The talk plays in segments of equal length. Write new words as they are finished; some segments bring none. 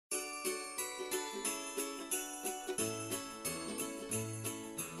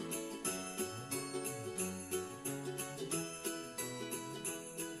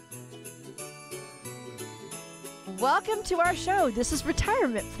Welcome to our show. This is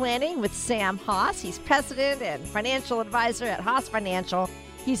Retirement Planning with Sam Haas. He's president and financial advisor at Haas Financial.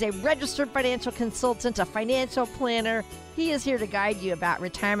 He's a registered financial consultant, a financial planner. He is here to guide you about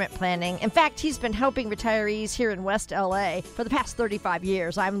retirement planning. In fact, he's been helping retirees here in West LA for the past 35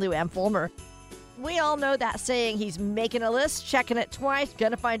 years. I'm Lou Ann Fulmer. We all know that saying, he's making a list, checking it twice,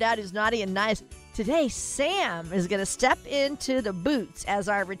 gonna find out who's naughty and nice. Today, Sam is going to step into the boots as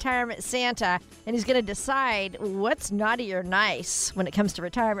our retirement Santa, and he's going to decide what's naughty or nice when it comes to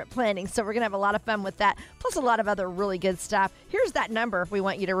retirement planning. So we're going to have a lot of fun with that, plus a lot of other really good stuff. Here's that number we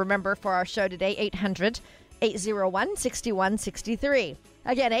want you to remember for our show today, 800-801-6163.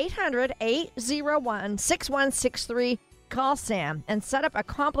 Again, 800-801-6163. Call Sam and set up a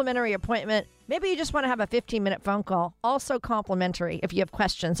complimentary appointment. Maybe you just want to have a 15-minute phone call, also complimentary if you have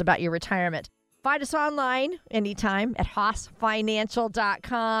questions about your retirement. Find us online anytime at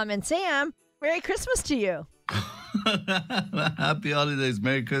HaasFinancial.com. And Sam, Merry Christmas to you. Happy holidays.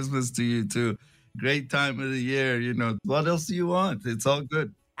 Merry Christmas to you, too. Great time of the year. What else do you want? It's all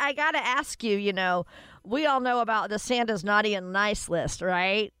good. I got to ask you, we all know about the Santa's naughty and nice list,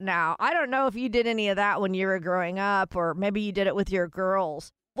 right? Now, I don't know if you did any of that when you were growing up, or maybe you did it with your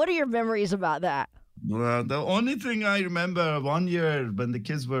girls. What are your memories about that? Well, the only thing I remember, one year when the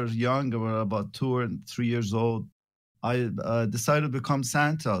kids were young, they were about 2 or 3 years old, I decided to become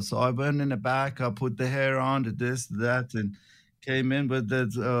Santa. So I went in the back, I put the hair on, this, that, and came in with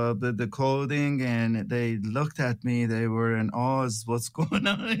the clothing, and they looked at me. They were in awe. What's going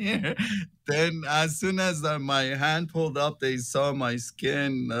on here? Then as soon as my hand pulled up, they saw my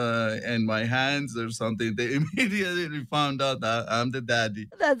skin and my hands or something. They immediately found out that I'm the daddy.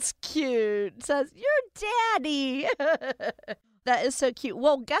 That's cute. Says, you're daddy. That is so cute.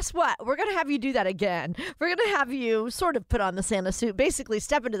 Well, guess what? We're going to have you do that again. We're going to have you sort of put on the Santa suit, basically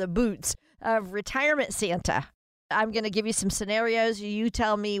step into the boots of retirement Santa. I'm going to give you some scenarios. You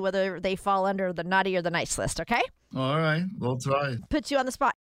tell me whether they fall under the naughty or the nice list, okay? All right, we'll try. Put you on the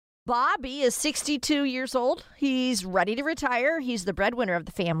spot. Bobby is 62 years old. He's ready to retire. He's the breadwinner of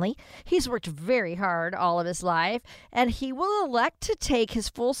the family. He's worked very hard all of his life, and he will elect to take his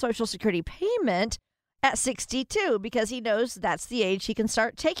full Social Security payment at 62 because he knows that's the age he can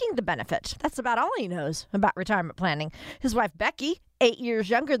start taking the benefit. That's about all he knows about retirement planning. His wife, Becky, 8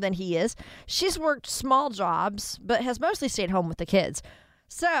 years younger than he is. She's worked small jobs, but has mostly stayed home with the kids.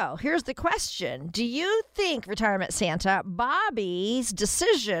 So here's the question. Do you think, Retirement Santa, Bobby's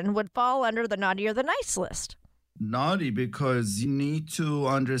decision would fall under the naughty or the nice list? Naughty, because you need to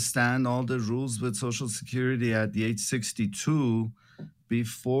understand all the rules with Social Security at the age 62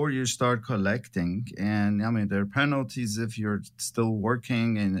 before you start collecting. And there are penalties if you're still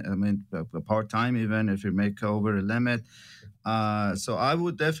working, and part-time even if you make over a limit. So I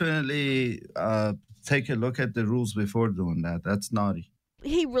would definitely take a look at the rules before doing that. That's naughty.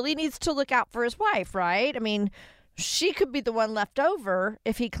 He really needs to look out for his wife, right? She could be the one left over.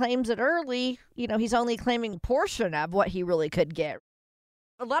 If he claims it early, he's only claiming a portion of what he really could get.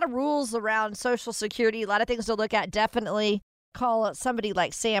 A lot of rules around Social Security, a lot of things to look at. Definitely call somebody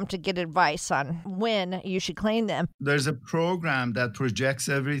like Sam to get advice on when you should claim them. There's a program that projects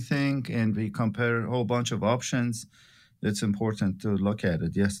everything, and we compare a whole bunch of options. It's important to look at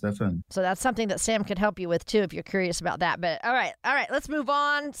it. Yes, definitely. So that's something that Sam could help you with, too, if you're curious about that. But all right, let's move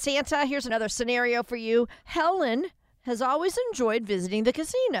on. Santa, here's another scenario for you. Helen has always enjoyed visiting the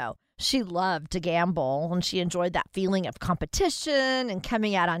casino. She loved to gamble, and she enjoyed that feeling of competition and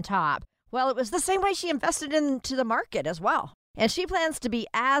coming out on top. Well, it was the same way she invested into the market as well. And she plans to be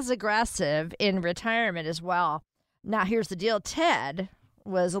as aggressive in retirement as well. Now, here's the deal. Ted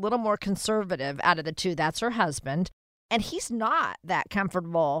was a little more conservative out of the two. That's her husband. And he's not that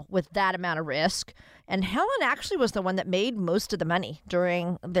comfortable with that amount of risk. And Helen actually was the one that made most of the money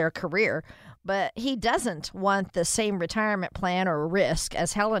during their career. But he doesn't want the same retirement plan or risk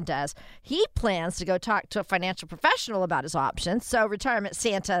as Helen does. He plans to go talk to a financial professional about his options. So Retirement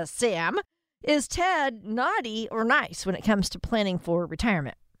Santa Sam, is Ted naughty or nice when it comes to planning for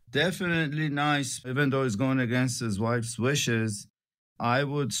retirement? Definitely nice. Even though he's going against his wife's wishes, I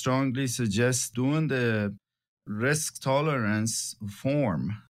would strongly suggest doing the risk tolerance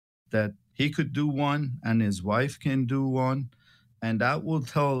form, that he could do one and his wife can do one, and that will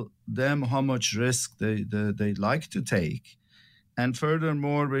tell them how much risk they like to take. And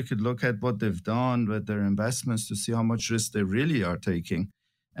furthermore, we could look at what they've done with their investments to see how much risk they really are taking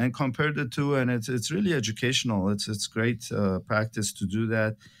and compare the two. And it's really educational. It's great practice to do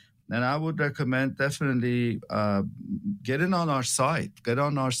that. And I would recommend definitely get on our site.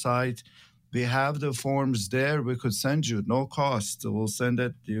 We have the forms there. We could send you, no cost. We'll send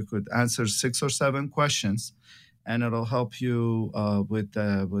it. You could answer 6 or 7 questions. and it'll help you with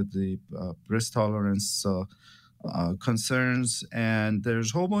the risk tolerance concerns. And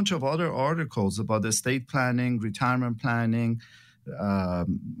there's a whole bunch of other articles about estate planning, retirement planning,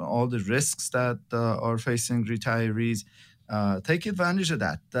 all the risks that are facing retirees. Take advantage of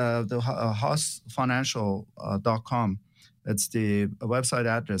that. The hossfinancial.com. It's the website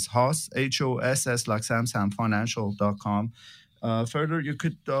address, Hoss, Hoss, like Sam, financial.com. Further, you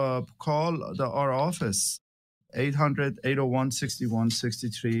could call our office,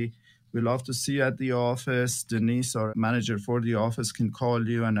 800-801-6163. We love to see you at the office. Denise, our manager for the office, can call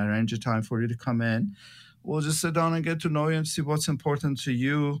you and arrange a time for you to come in. We'll just sit down and get to know you and see what's important to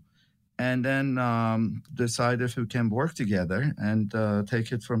you, and then decide if we can work together and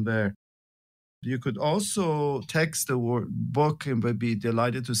take it from there. You could also text the word book, and we'd be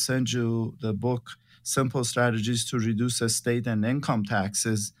delighted to send you the book, Simple Strategies to Reduce Estate and Income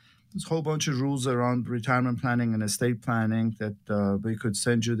Taxes. There's a whole bunch of rules around retirement planning and estate planning that we could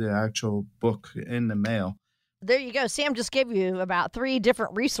send you the actual book in the mail. There you go. Sam just gave you about 3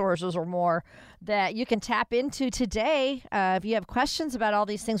 different resources or more that you can tap into today. If you have questions about all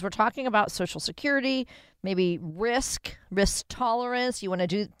these things we're talking about, Social Security, maybe risk tolerance, you want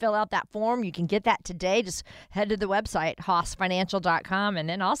to fill out that form, you can get that today. Just head to the website, hossfinancial.com, and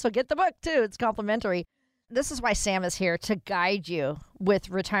then also get the book too. It's complimentary. This is why Sam is here, to guide you with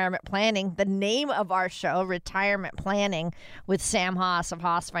retirement planning. The name of our show, Retirement Planning with Sam Hoss of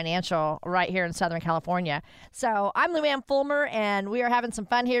Hoss Financial, right here in Southern California. So I'm Lou Ann Fulmer, and we are having some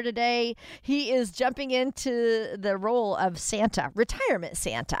fun here today. He is jumping into the role of Santa, retirement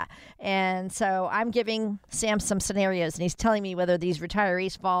Santa. And so I'm giving Sam some scenarios, and he's telling me whether these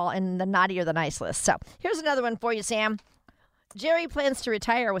retirees fall in the naughty or the nice list. So here's another one for you, Sam. Jerry plans to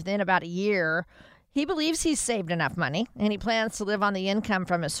retire within about a year. He believes he's saved enough money, and he plans to live on the income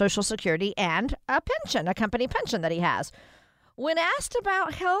from his Social Security and a pension, a company pension that he has. When asked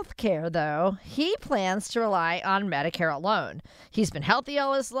about health care, though, he plans to rely on Medicare alone. He's been healthy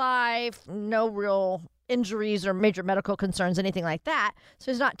all his life, no real injuries or major medical concerns, anything like that,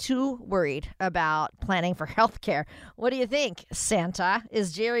 so he's not too worried about planning for health care. What do you think, Santa?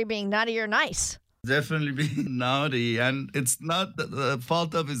 Is Jerry being naughty or nice? Definitely being naughty, and it's not the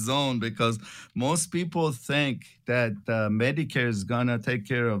fault of his own, because most people think that Medicare is going to take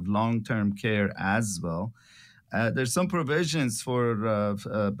care of long-term care as well. There's some provisions for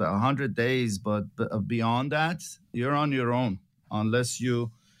 100 days, but beyond that, you're on your own. Unless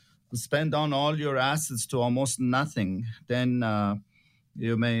you spend on all your assets to almost nothing, then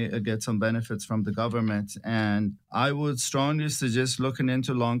you may get some benefits from the government. And I would strongly suggest looking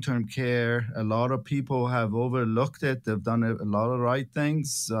into long-term care. A lot of people have overlooked it. They've done a lot of right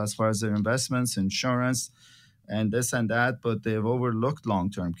things as far as their investments, insurance, and this and that, but they've overlooked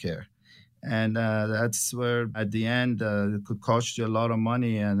long-term care. And that's where, at the end, it could cost you a lot of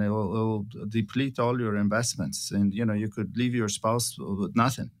money, and it will deplete all your investments. And, you could leave your spouse with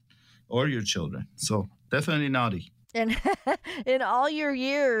nothing, or your children. So definitely naughty. And in all your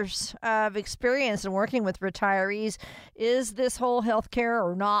years of experience in working with retirees, is this whole healthcare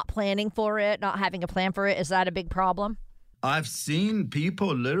or not planning for it, not having a plan for it, is that a big problem? I've seen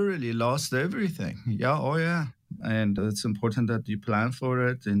people literally lost everything. Yeah, oh yeah. And it's important that you plan for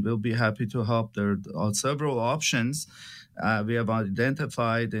it, and we'll be happy to help. There are several options we have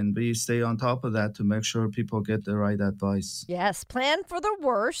identified, and we stay on top of that to make sure people get the right advice. Yes, plan for the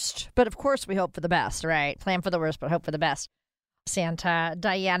worst, but of course we hope for the best, right? Plan for the worst, but hope for the best. Santa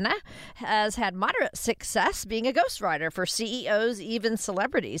Diana has had moderate success being a ghostwriter for CEOs, even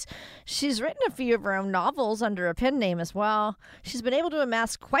celebrities. She's written a few of her own novels under a pen name as well. She's been able to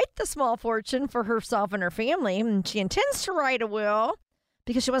amass quite the small fortune for herself and her family, and she intends to write a will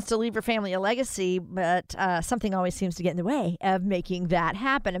because she wants to leave her family a legacy, but something always seems to get in the way of making that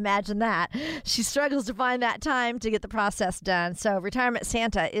happen. Imagine that. She struggles to find that time to get the process done. So Retirement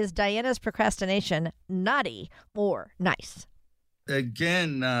Santa, is Diana's procrastination naughty or nice?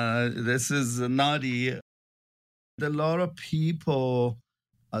 Again, this is naughty. A lot of people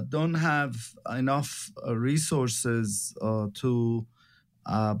don't have enough resources to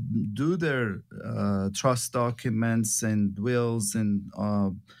do their trust documents and wills, and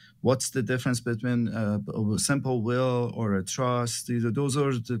what's the difference between a simple will or a trust. Those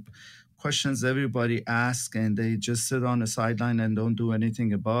are the questions everybody asks, and they just sit on the sideline and don't do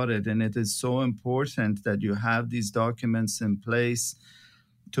anything about it. And it is so important that you have these documents in place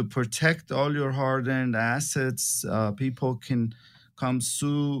to protect all your hard-earned assets. People can come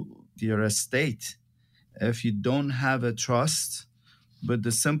sue your estate if you don't have a trust. But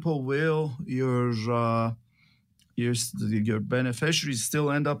the simple will, your your beneficiaries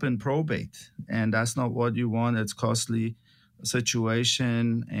still end up in probate, and that's not what you want. It's costly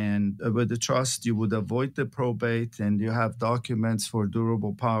situation, and with the trust you would avoid the probate, and you have documents for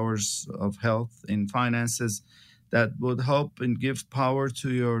durable powers of health in finances that would help and give power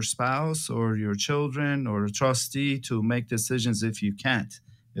to your spouse or your children or a trustee to make decisions if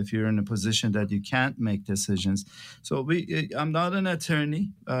you're in a position that you can't make decisions. So I'm not an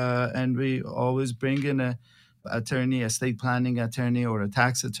attorney, and we always bring in a attorney, estate planning attorney or a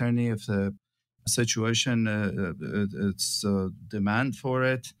tax attorney if the situation it's demand for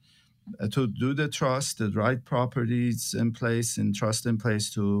it, to do the trust, the right properties in place and trust in place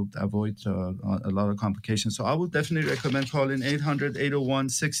to avoid a lot of complications. So I would definitely recommend calling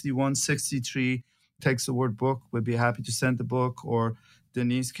 800-801-6163. Text the word book. We'd be happy to send the book, or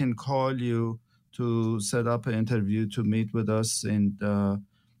Denise can call you to set up an interview to meet with us and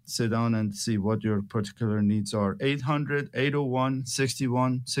sit down and see what your particular needs are.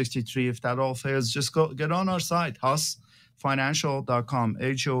 800-801-6163. If that all fails, just get on our site, hossfinancial.com,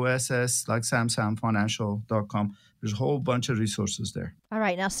 HOSS, like samfinancial.com. There's a whole bunch of resources there. All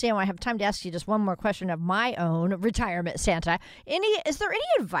right. Now, Sam, I have time to ask you just one more question of my own, Retirement Santa. Is there any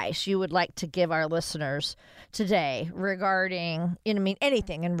advice you would like to give our listeners today regarding,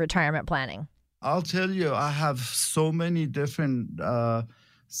 anything in retirement planning? I'll tell you, I have so many different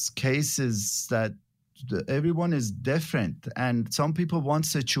cases that everyone is different, and some people want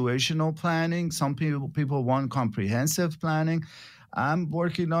situational planning, some people want comprehensive planning. I'm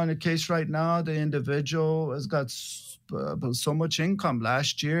working on a case right now. The individual has got so much income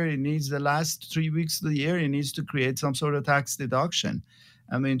last year. He needs the last 3 weeks of the year, he needs to create some sort of tax deduction.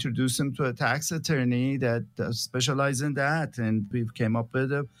 I'm introduce him to a tax attorney that specializes in that, and we came up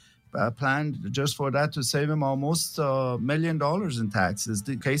with a plan just for that to save him almost $1 million in taxes.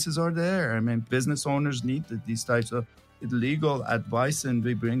 The cases are there. Business owners need these types of legal advice, and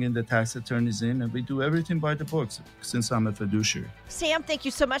we bring in the tax attorneys in, and we do everything by the books since I'm a fiduciary. Sam, thank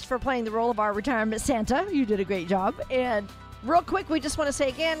you so much for playing the role of our Retirement Santa. You did a great job. And real quick, we just want to say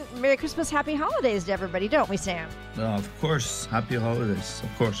again, Merry Christmas, Happy Holidays to everybody, don't we, Sam? Of course. Happy holidays, of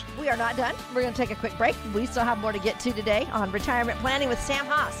course. We are not done. We're going to take a quick break. We still have more to get to today on Retirement Planning with Sam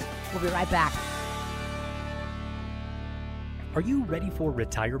Hoss. We'll be right back. Are you ready for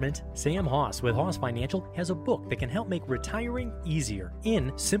retirement? Sam Hoss with Hoss Financial has a book that can help make retiring easier.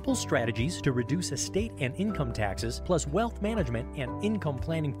 In Simple Strategies to Reduce Estate and Income Taxes, plus Wealth Management and Income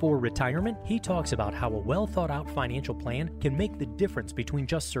Planning for Retirement, he talks about how a well-thought-out financial plan can make the difference between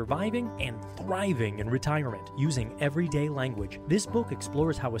just surviving and thriving in retirement using everyday language. This book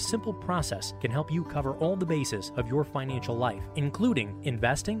explores how a simple process can help you cover all the bases of your financial life, including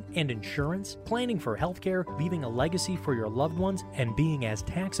investing and insurance, planning for healthcare, leaving a legacy for your loved ones, and being as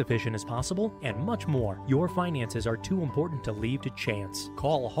tax efficient as possible, and much more. Your finances are too important to leave to chance.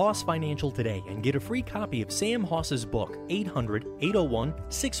 Call Hoss Financial today and get a free copy of Sam Hoss's book,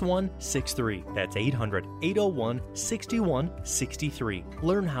 800-801-6163. That's 800-801-6163.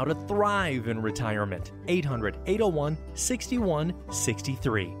 Learn how to thrive in retirement.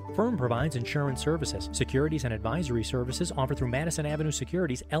 800-801-6163. Firm provides insurance services. Securities and advisory services offered through Madison Avenue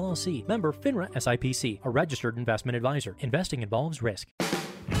Securities, LLC. Member FINRA SIPC, a registered investment advisor. Investing involves risk.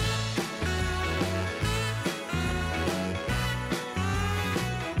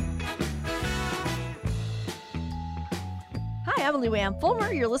 Hi, I'm Lou Ann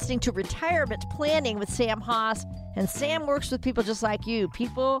Fulmer. You're listening to Retirement Planning with Sam Hoss. And Sam works with people just like you,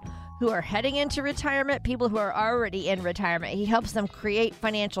 people who are heading into retirement, people who are already in retirement. He helps them create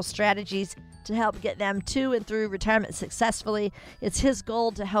financial strategies to help get them to and through retirement successfully. It's his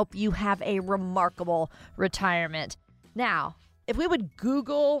goal to help you have a remarkable retirement. Now, if we would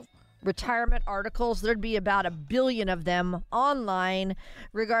Google retirement articles, there'd be about 1 billion of them online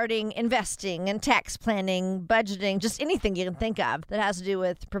regarding investing and tax planning, budgeting, just anything you can think of that has to do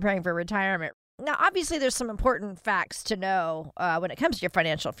with preparing for retirement. Now, obviously, there's some important facts to know when it comes to your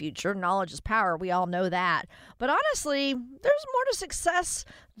financial future. Knowledge is power. We all know that. But honestly, there's more to success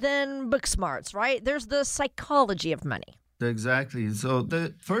than book smarts, right? There's the psychology of money. Exactly. So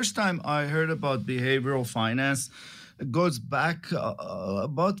the first time I heard about behavioral finance, it goes back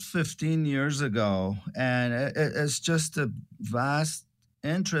about 15 years ago. And it's just a vast,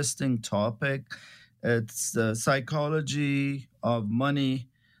 interesting topic. It's the psychology of money.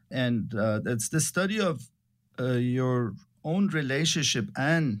 And it's the study of your own relationship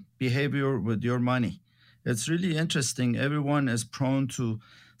and behavior with your money. It's really interesting. Everyone is prone to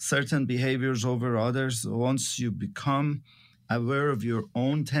certain behaviors over others. Once you become aware of your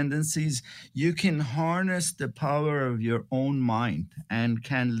own tendencies, you can harness the power of your own mind and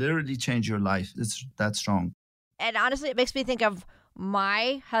can literally change your life. It's that strong. And honestly, it makes me think of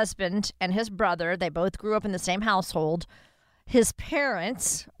my husband and his brother. They both grew up in the same household. His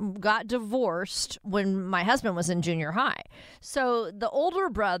parents got divorced when my husband was in junior high. So the older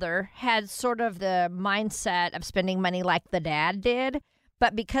brother had sort of the mindset of spending money like the dad did.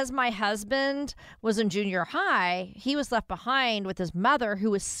 But because my husband was in junior high, he was left behind with his mother,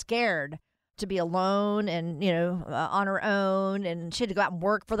 who was scared to be alone and, on her own. And she had to go out and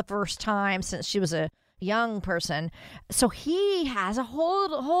work for the first time since she was a young person. So he has a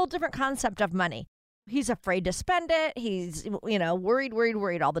whole different concept of money. He's afraid to spend it. He's,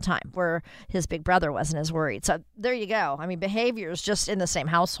 worried all the time, where his big brother wasn't as worried. So there you go. I mean, behaviors just in the same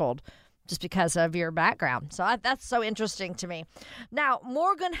household, just because of your background. So that's so interesting to me. Now,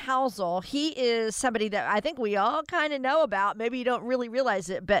 Morgan Housel, he is somebody that I think we all kind of know about. Maybe you don't really realize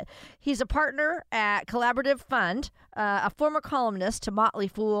it, but he's a partner at Collaborative Fund, a former columnist to Motley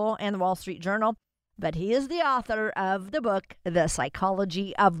Fool and the Wall Street Journal. But he is the author of the book, The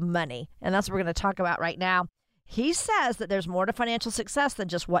Psychology of Money. And that's what we're going to talk about right now. He says that there's more to financial success than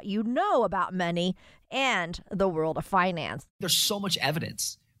just what you know about money and the world of finance. There's so much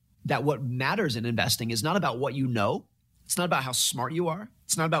evidence that what matters in investing is not about what you know. It's not about how smart you are.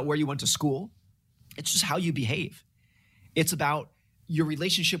 It's not about where you went to school. It's just how you behave. It's about your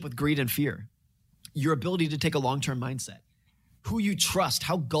relationship with greed and fear, your ability to take a long-term mindset, who you trust,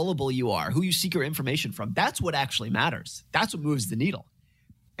 how gullible you are, who you seek your information from. That's what actually matters. That's what moves the needle.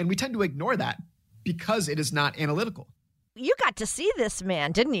 And we tend to ignore that because it is not analytical. You got to see this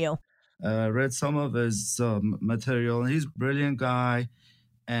man, didn't you? Read some of his material. He's a brilliant guy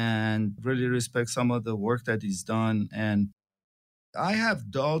and really respect some of the work that he's done. And I have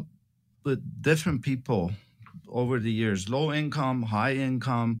dealt with different people over the years, low income, high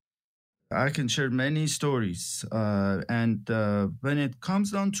income. I can share many stories. And when it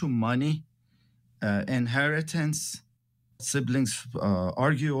comes down to money, inheritance, siblings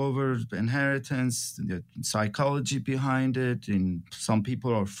argue over inheritance, the psychology behind it, and some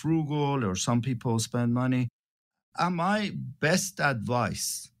people are frugal or some people spend money. My best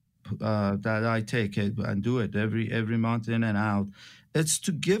advice that I take it and do it every month in and out, it's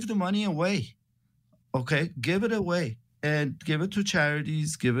to give the money away. Okay, give it away. And give it to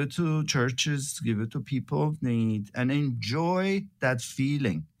charities, give it to churches, give it to people of need, and enjoy that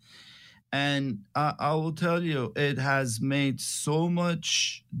feeling. And I will tell you, it has made so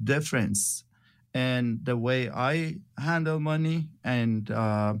much difference in the way I handle money and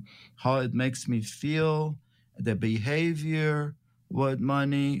how it makes me feel, the behavior with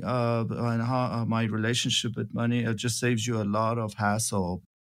money, and how my relationship with money. It just saves you a lot of hassle.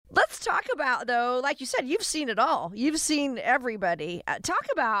 Let's talk about, though, like you said, you've seen it all. You've seen everybody. Talk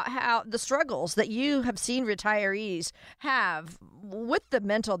about how the struggles that you have seen retirees have with the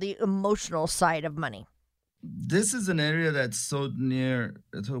mental, the emotional side of money. This is an area that's so near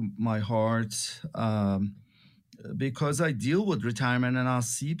to my heart because I deal with retirement and I'll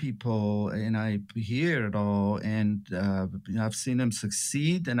see people and I hear it all. And I've seen them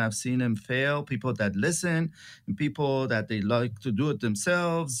succeed and I've seen them fail, people that listen and people that they like to do it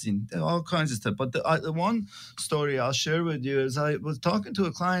themselves and all kinds of stuff. But the one story I'll share with you is I was talking to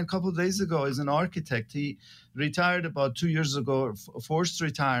a client a couple of days ago. He's an architect. He retired about 2 years ago, forced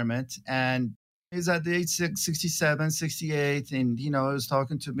retirement, and he's at the age 67, 68, and, he was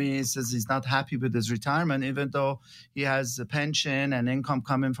talking to me. He says he's not happy with his retirement, even though he has a pension and income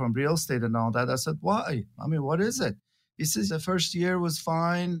coming from real estate and all that. I said, why? I mean, what is it? He says the first year was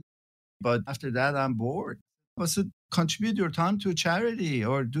fine, but after that, I'm bored. I said, contribute your time to a charity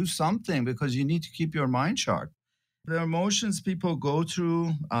or do something because you need to keep your mind sharp. The emotions people go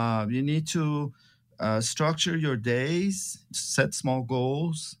through, you need to structure your days, set small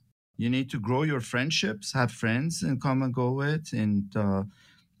goals. You need to grow your friendships, have friends and come and go with, and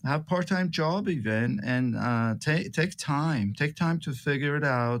have part-time job even, and take time to figure it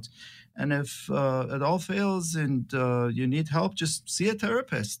out. And if it all fails and you need help, just see a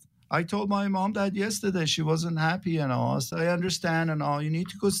therapist. I told my mom that yesterday. She wasn't happy and all. So I understand and all. You need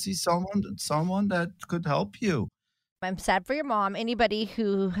to go see someone that could help you. I'm sad for your mom. Anybody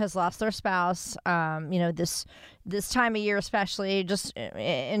who has lost their spouse, this time of year especially, just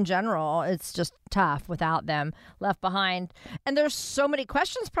in general, it's just tough without them left behind. And there's so many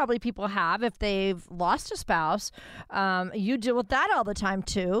questions probably people have if they've lost a spouse. You deal with that all the time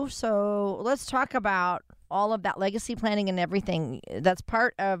too. So let's talk about all of that legacy planning and everything. That's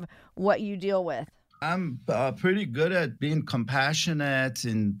part of what you deal with. I'm pretty good at being compassionate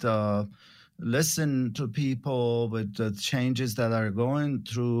and listen to people with the changes that are going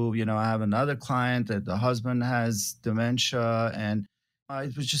through. I have another client that the husband has dementia, and I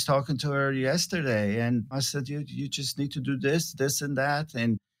was just talking to her yesterday, and I said, you just need to do this, this, and that.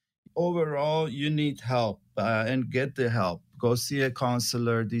 And overall, you need help and get the help. Go see a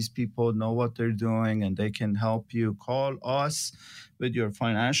counselor. These people know what they're doing and they can help you. Call us with your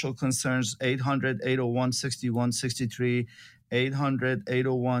financial concerns, 800-801-6163,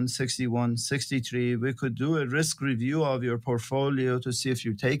 800-801-6163. We could do a risk review of your portfolio to see if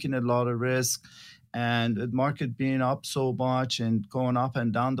you're taking a lot of risk. And the market being up so much and going up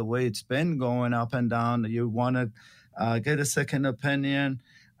and down the way it's been going up and down, you want to get a second opinion.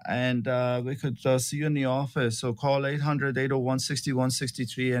 And we could see you in the office. So call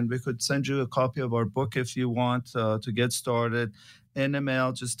 800-801-6163, and we could send you a copy of our book if you want to get started. In the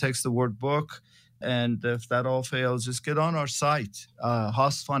mail, just text the word book. And if that all fails, just get on our site,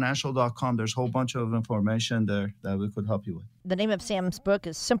 haasfinancial.com. There's a whole bunch of information there that we could help you with. The name of Sam's book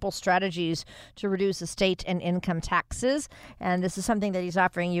is Simple Strategies to Reduce Estate and Income Taxes. And this is something that he's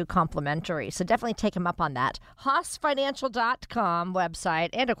offering you complimentary. So definitely take him up on that. haasfinancial.com website.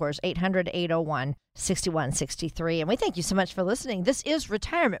 And of course, 800-801-6163. And we thank you so much for listening. This is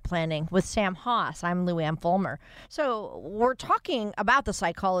Retirement Planning with Sam Haas. I'm Lou Ann Fulmer. So we're talking about the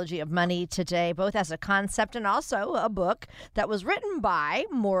psychology of money today, both as a concept and also a book that was written by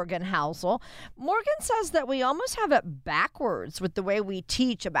Morgan Housel. Morgan says that we almost have it backwards with the way we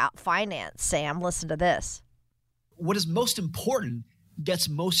teach about finance. Sam, listen to this. What is most important gets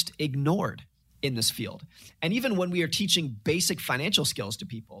most ignored in this field. And even when we are teaching basic financial skills to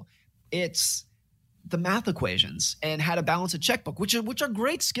people, it's the math equations and how to balance a checkbook, which are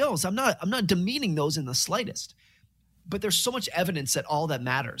great skills. I'm not demeaning those in the slightest. But there's so much evidence that all that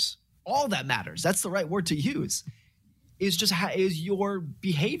matters, that's the right word to use, is your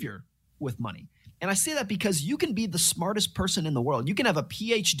behavior with money. And I say that because you can be the smartest person in the world. You can have a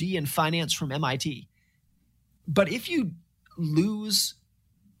PhD in finance from MIT. But if you lose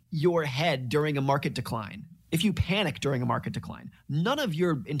your head during a market decline, if you panic during a market decline, none of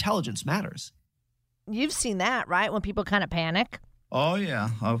your intelligence matters. You've seen that, right? When people kind of panic. Oh, yeah,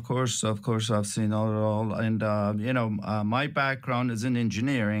 of course, I've seen it all. And, my background is in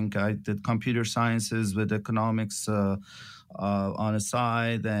engineering. I did computer sciences with economics on the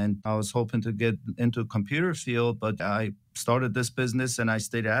side, and I was hoping to get into computer field, but I started this business and I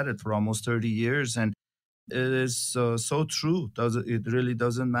stayed at it for almost 30 years. And it is so true. It really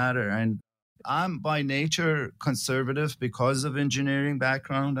doesn't matter. And I'm by nature conservative because of engineering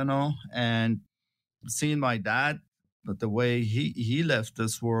background and all. And seeing my dad, but the way he left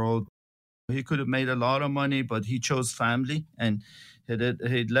this world, he could have made a lot of money, but he chose family, and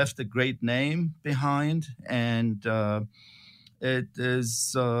he left a great name behind. And it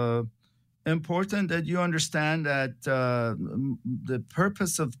is important that you understand that the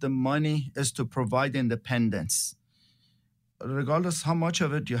purpose of the money is to provide independence. Regardless how much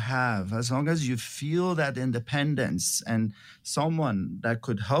of it you have, as long as you feel that independence and someone that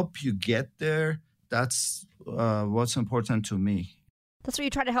could help you get there, that's what's important to me. That's what you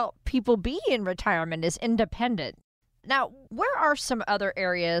try to help people be in retirement, is independent. Now, where are some other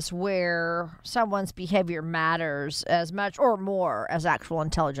areas where someone's behavior matters as much or more as actual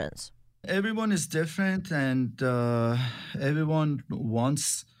intelligence? Everyone is different, and everyone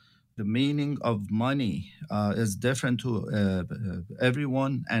wants the meaning of money is different to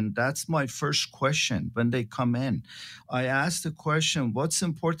everyone. And that's my first question when they come in. I ask the question, what's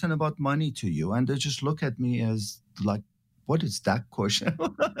important about money to you? And they just look at me as like, what is that question?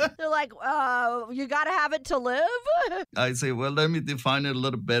 They're like, you got to have it to live? I say, well, let me define it a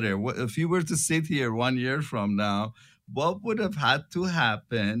little better. If you were to sit here 1 year from now, what would have had to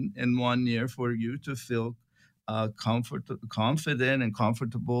happen in 1 year for you to feel confident and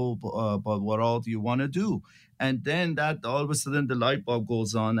comfortable about what all you want to do? And then that all of a sudden the light bulb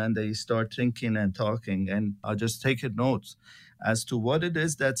goes on and they start thinking and talking. And I'll just take a note as to what it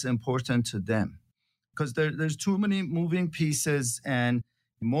is that's important to them. Because there's too many moving pieces, and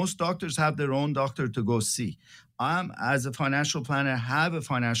most doctors have their own doctor to go see. As a financial planner, have a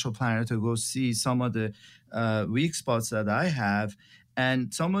financial planner to go see some of the weak spots that I have.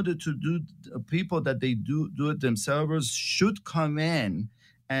 And some of the people that they do it themselves should come in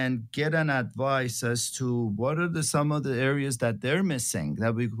and get an advice as to what are some of the areas that they're missing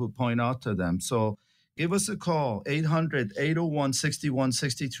that we could point out to them. So give us a call,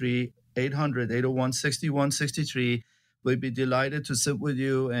 800-801-6163, 800-801-6163. We'd be delighted to sit with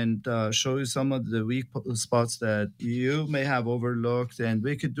you and show you some of the weak spots that you may have overlooked. And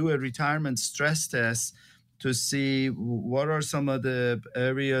we could do a retirement stress test to see what are some of the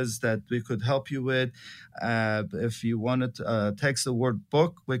areas that we could help you with. If you want to text the word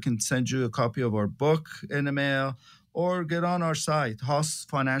book, we can send you a copy of our book in the mail. or get on our site,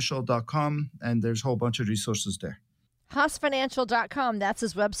 hossfinancial.com, and there's a whole bunch of resources there. HossFinancial.com, that's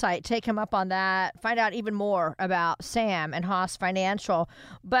his website. Take him up on that. Find out even more about Sam and Hoss Financial.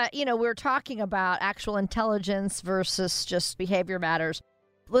 But, we're talking about actual intelligence versus just behavior matters.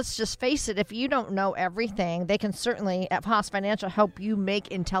 Let's just face it, if you don't know everything, they can certainly, at Hoss Financial, help you make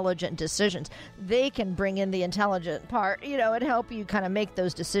intelligent decisions. They can bring in the intelligent part, and help you kind of make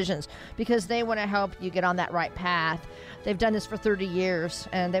those decisions because they want to help you get on that right path. They've done this for 30 years,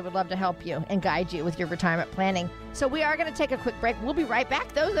 and they would love to help you and guide you with your retirement planning. So we are going to take a quick break. We'll be right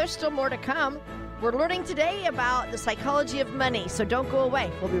back, though. There's still more to come. We're learning today about the psychology of money, so don't go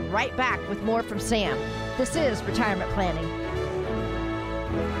away. We'll be right back with more from Sam. This is Retirement Planning.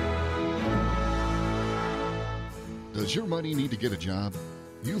 Does your money need to get a job?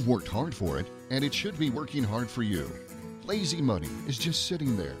 You've worked hard for it, and it should be working hard for you. Lazy money is just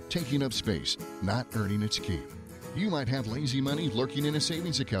sitting there, taking up space, not earning its keep. You might have lazy money lurking in a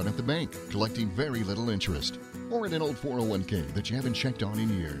savings account at the bank, collecting very little interest, or in an old 401k that you haven't checked on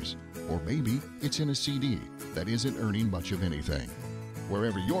in years. Or maybe it's in a CD that isn't earning much of anything.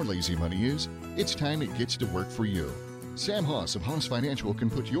 Wherever your lazy money is, it's time it gets to work for you. Sam Hoss of Hoss Financial can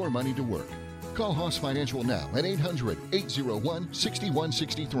put your money to work. Call Hoss Financial now at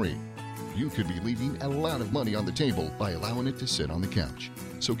 800-801-6163. You could be leaving a lot of money on the table by allowing it to sit on the couch.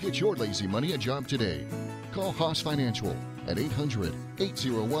 So get your lazy money a job today. Call Hoss Financial at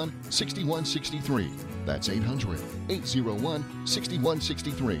 800-801-6163. That's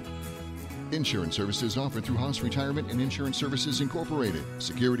 800-801-6163. Insurance services offered through Hoss Retirement and Insurance Services Incorporated.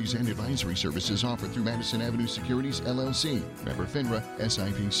 Securities and advisory services offered through Madison Avenue Securities, LLC. Member FINRA,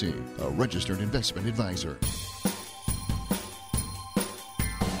 SIPC. A registered investment advisor.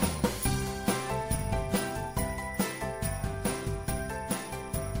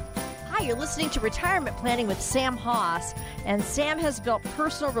 You're listening to Retirement Planning with Sam Hoss, and Sam has built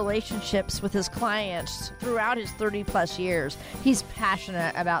personal relationships with his clients throughout his 30-plus years. He's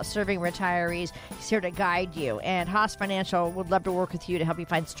passionate about serving retirees. He's here to guide you, and Hoss Financial would love to work with you to help you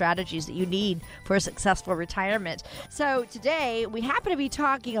find strategies that you need for a successful retirement. So today, we happen to be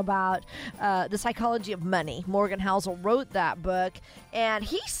talking about The Psychology of Money. Morgan Housel wrote that book, and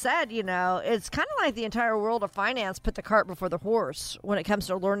he said, it's kind of like the entire world of finance put the cart before the horse when it comes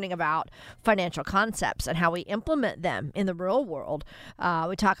to learning about financial concepts and how we implement them in the real world.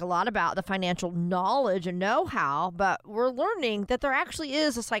 We talk a lot about the financial knowledge and know-how, but we're learning that there actually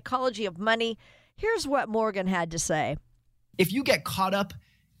is a psychology of money. Here's what Morgan had to say. If you get caught up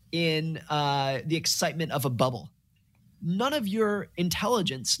in the excitement of a bubble, none of your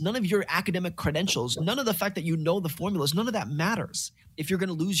intelligence, none of your academic credentials, none of the fact that you know the formulas, none of that matters if you're going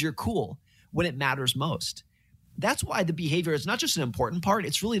to lose your cool when it matters most. That's why the behavior is not just an important part,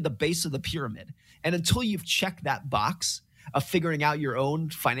 it's really the base of the pyramid. And until you've checked that box of figuring out your own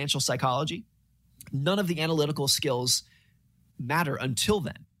financial psychology, none of the analytical skills matter until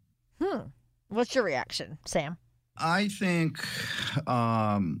then. What's your reaction, Sam? I think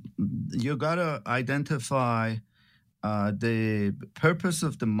you got to identify the purpose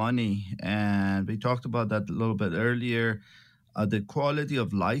of the money. And we talked about that a little bit earlier. The quality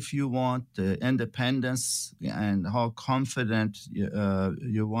of life you want, the independence, and how confident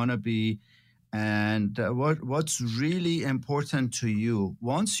you want to be, and what's really important to you.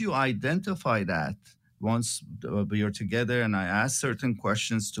 Once you identify that, once we are together and I ask certain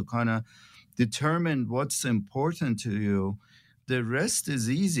questions to kind of determine what's important to you, the rest is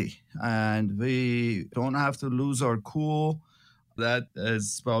easy, and we don't have to lose our cool. That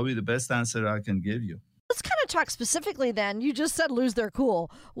is probably the best answer I can give you. Let's kind of talk specifically then. You just said lose their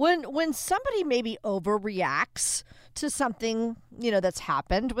cool. When somebody maybe overreacts to something, that's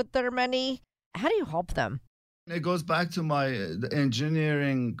happened with their money, how do you help them? It goes back to my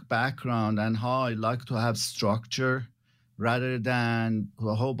engineering background and how I like to have structure rather than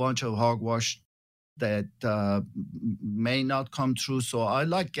a whole bunch of hogwash that may not come true. So I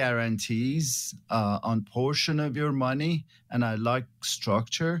like guarantees on portion of your money, and I like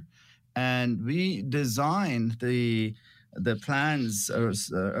structure. And we design the plans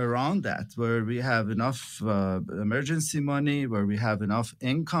around that, where we have enough emergency money, where we have enough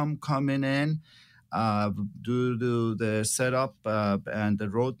income coming in, due to the setup and the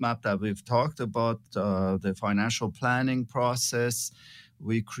roadmap that we've talked about, the financial planning process.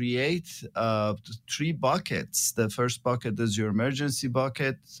 We create 3 buckets. The first bucket is your emergency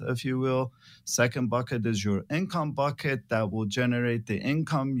bucket, if you will. Second bucket is your income bucket that will generate the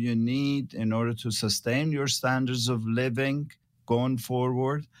income you need in order to sustain your standards of living going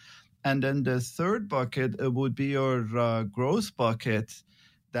forward. And then the third bucket would be your growth bucket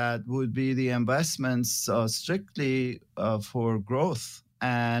that would be the investments strictly for growth.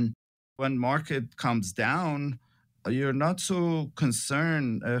 And when market comes down, you're not so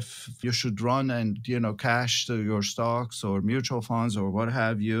concerned if you should run and, cash to your stocks or mutual funds or what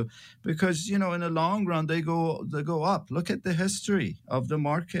have you, because, in the long run, they go up. Look at the history of the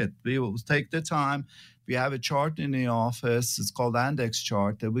market. We will take the time. We have a chart in the office. It's called index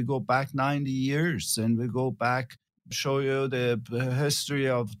chart that we go back 90 years and we go back, show you the history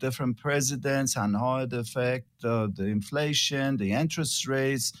of different presidents and how it affects the inflation, the interest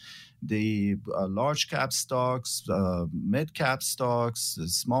rates, the large cap stocks, mid cap stocks,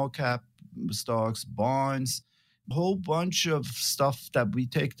 small cap stocks, bonds, a whole bunch of stuff that we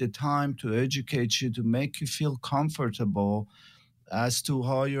take the time to educate you, to make you feel comfortable as to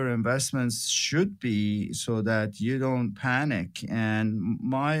how your investments should be so that you don't panic. And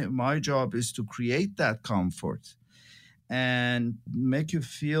my job is to create that comfort and make you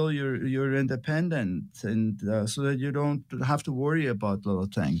feel you're independent, and so that you don't have to worry about little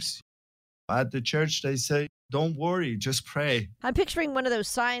things. At the church, they say, don't worry, just pray. I'm picturing one of those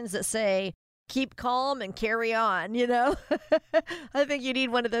signs that say, keep calm and carry on, I think you need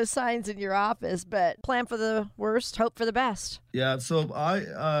one of those signs in your office, but plan for the worst, hope for the best. Yeah, so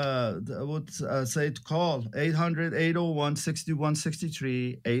I would say to call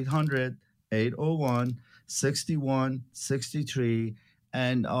 800-801-6163, 800-801-6163.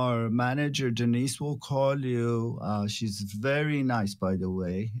 And our manager, Denise, will call you. She's very nice, by the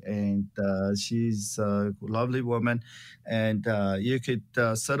way, and she's a lovely woman. And you could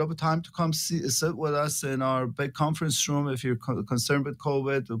set up a time to come sit with us in our big conference room. If you're concerned with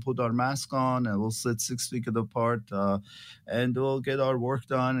COVID, we'll put our mask on and we'll sit 6 feet apart, and we'll get our work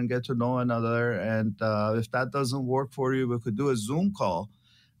done and get to know another. And if that doesn't work for you, we could do a Zoom call.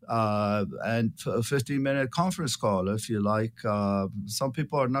 And a 15-minute conference call, if you like. Some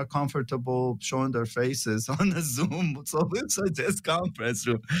people are not comfortable showing their faces on the Zoom, so we suggest conference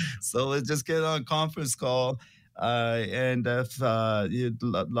room. So let's just get on conference call. And if you'd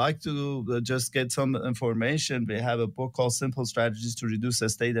like to just get some information, we have a book called Simple Strategies to Reduce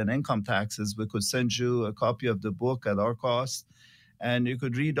Estate and Income Taxes. We could send you a copy of the book at our cost. And you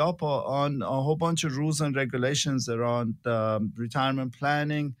could read up on a whole bunch of rules and regulations around retirement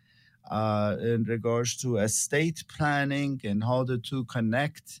planning, in regards to estate planning and how the two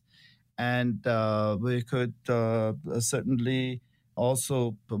connect. And we could certainly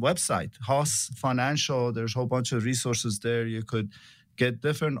also the website, Haas Financial. There's a whole bunch of resources there. You could get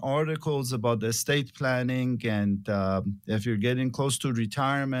different articles about the estate planning. And if you're getting close to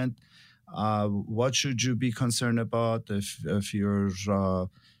retirement, what should you be concerned about? If you're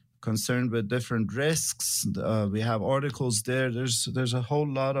concerned with different risks, we have articles there. There's a whole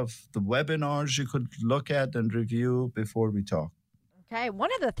lot of the webinars you could look at and review before we talk. Okay.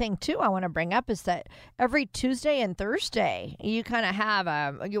 One other thing, too, I want to bring up is that every Tuesday and Thursday, you kind of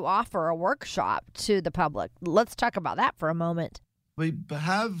you offer a workshop to the public. Let's talk about that for a moment. We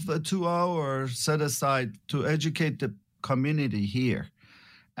have a 2 hour set aside to educate the community here.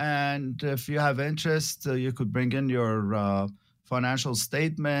 And if you have interest, you could bring in your financial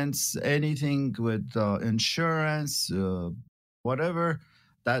statements, anything with insurance, whatever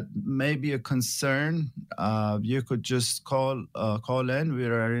that may be a concern. You could just call in.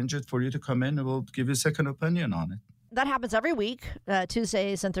 We'll arrange it for you to come in, and we'll give you a second opinion on it. That happens every week,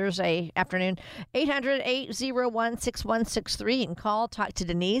 Tuesdays and Thursday afternoon. 800-801-6163. You can call, talk to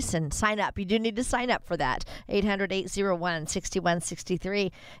Denise, and sign up. You do need to sign up for that.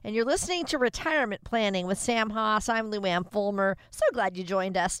 800-801-6163. And you're listening to Retirement Planning with Sam Haas. I'm Lou Ann Fulmer. So glad you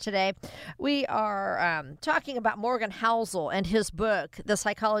joined us today. We are talking about Morgan Housel and his book, The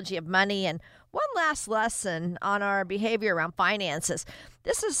Psychology of Money, and one last lesson on our behavior around finances.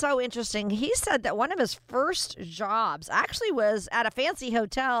 This is so interesting. He said that one of his first jobs actually was at a fancy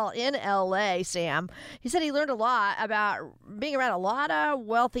hotel in L.A., Sam. He said he learned a lot about being around a lot of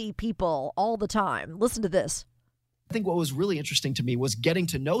wealthy people all the time. Listen to this. I think what was really interesting to me was getting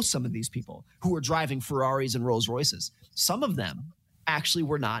to know some of these people who were driving Ferraris and Rolls Royces. Some of them actually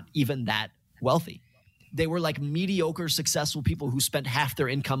were not even that wealthy. They were like mediocre, successful people who spent half their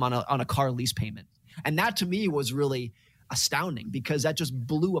income on a car lease payment. And that to me was really astounding because that just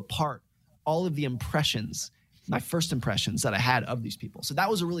blew apart all of the impressions, my first impressions that I had of these people. So that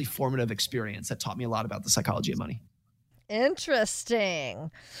was a really formative experience that taught me a lot about the psychology of money.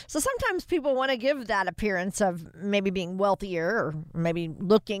 Interesting. So sometimes people want to give that appearance of maybe being wealthier or maybe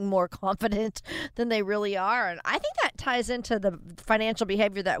looking more confident than they really are. And I think that ties into the financial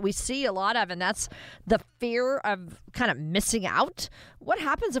behavior that we see a lot of, and that's the fear of kind of missing out. What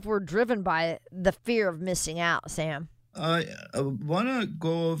happens if we're driven by the fear of missing out, Sam? I want to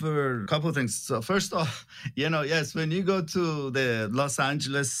go over a couple of things. So first off, yes, when you go to the Los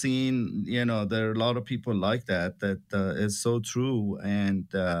Angeles scene, there are a lot of people like that. That is so true.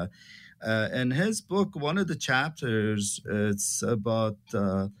 And in his book, one of the chapters, it's about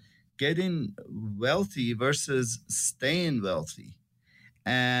getting wealthy versus staying wealthy.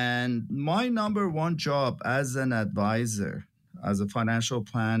 And my number one job as an advisor, as a financial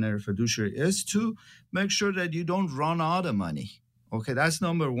planner, fiduciary, is to make sure that you don't run out of money. Okay, that's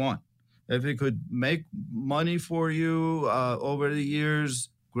number one. If it could make money for you over the years,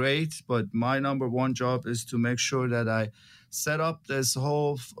 great. But my number one job is to make sure that I set up this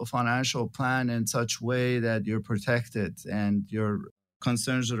whole financial plan in such way that you're protected and your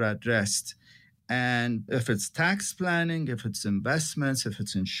concerns are addressed. And if it's tax planning, if it's investments, if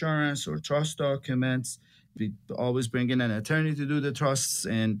it's insurance or trust documents, we always bring in an attorney to do the trusts.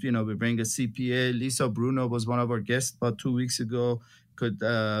 And, we bring a CPA. Lisa Bruno was one of our guests about 2 weeks ago, could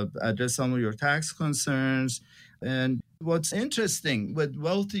address some of your tax concerns. And what's interesting with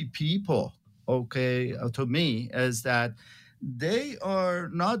wealthy people, to me, is that they are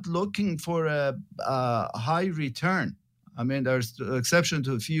not looking for a high return. I mean, there's the exception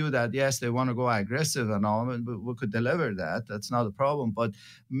to a few that, yes, they want to go aggressive and all, but we could deliver that. That's not a problem. But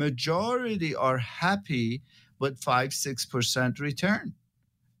majority are happy with 5-6% return.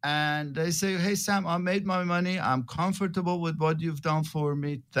 And they say, hey, Sam, I made my money. I'm comfortable with what you've done for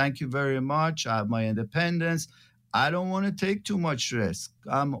me. Thank you very much. I have my independence. I don't want to take too much risk.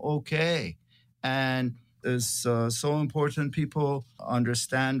 I'm okay. And it's so important people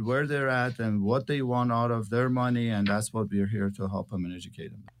understand where they're at and what they want out of their money, and that's what we're here to help them and educate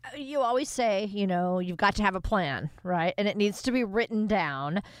them. You always say, you've got to have a plan, right? And it needs to be written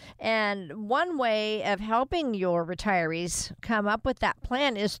down. And one way of helping your retirees come up with that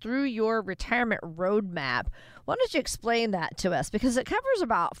plan is through your retirement roadmap. Why don't you explain that to us? Because it covers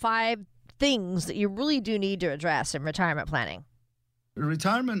about 5 things that you really do need to address in retirement planning.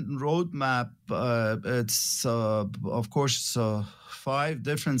 Retirement roadmap, it's, of course, 5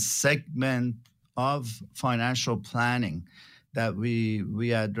 different segments of financial planning that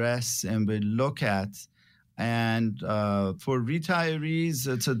we address and we look at. And for retirees,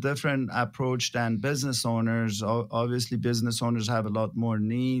 it's a different approach than business owners. Obviously, business owners have a lot more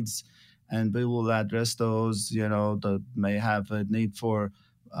needs, and we will address those, that may have a need for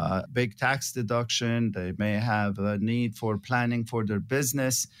big tax deduction. They may have a need for planning for their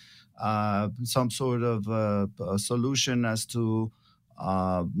business, some sort of a solution as to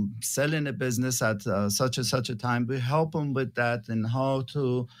selling a business at such a time. We help them with that and how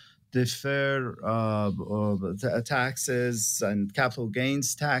to defer taxes, and capital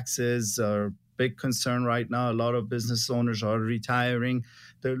gains taxes are a big concern right now. A lot of business owners are retiring.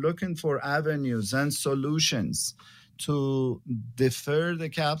 They're looking for avenues and solutions to defer the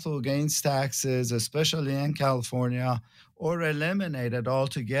capital gains taxes, especially in California, or eliminate it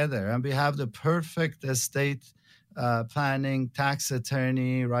altogether. And we have the perfect estate planning tax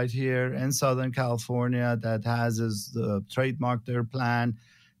attorney right here in Southern California that has trademarked their plan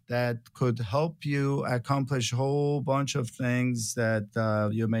that could help you accomplish a whole bunch of things that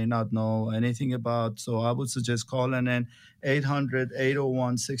you may not know anything about. So I would suggest calling in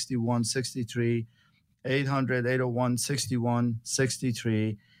 800-801-6163,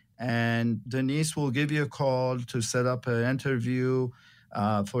 800-801-6163, and Denise will give you a call to set up an interview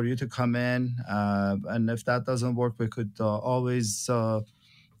for you to come in. And if that doesn't work, we could always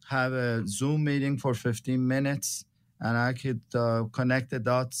have a Zoom meeting for 15 minutes, and I could connect the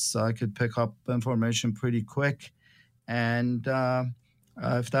dots. I could pick up information pretty quick. And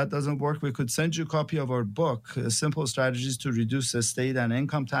if that doesn't work, we could send you a copy of our book, Simple Strategies to Reduce Estate and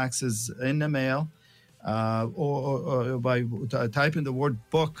Income Taxes, in the mail. Or by typing the word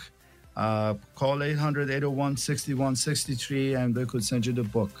book, call 800-801-6163, and they could send you the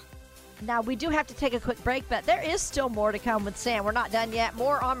book. Now, we do have to take a quick break, but there is still more to come with Sam. We're not done yet.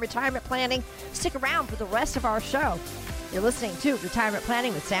 More on retirement planning. Stick around for the rest of our show. You're listening to Retirement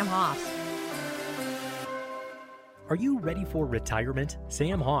Planning with Sam Hoss. Are you ready for retirement?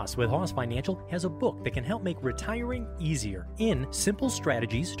 Sam Hoss with Hoss Financial has a book that can help make retiring easier in Simple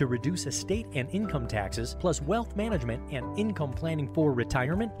Strategies to Reduce Estate and Income Taxes, plus Wealth Management and Income Planning for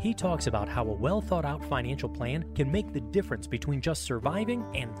Retirement. He talks about how a well-thought-out financial plan can make the difference between just surviving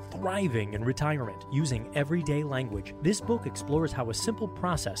and thriving in retirement using everyday language. This book explores how a simple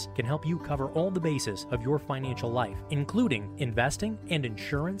process can help you cover all the bases of your financial life, including investing and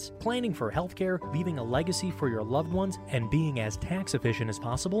insurance, planning for healthcare, leaving a legacy for your loved ones, ones, and being as tax efficient as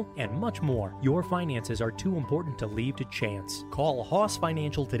possible, and much more. Your finances are too important to leave to chance. Call Haas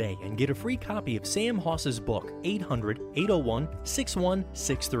Financial today and get a free copy of Sam Haas's book,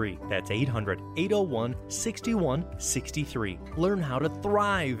 800-801-6163. That's 800-801-6163. Learn how to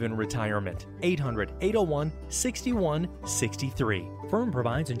thrive in retirement. 800-801-6163. Firm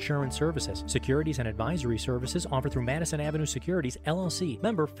provides insurance services. Securities and advisory services offered through Madison Avenue Securities, LLC.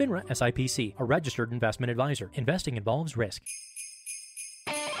 Member FINRA SIPC, a registered investment advisor. Investing involves risk.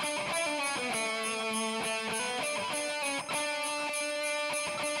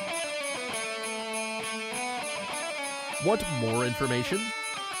 Want more information?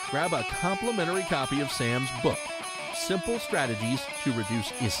 Grab a complimentary copy of Sam's book, Simple Strategies to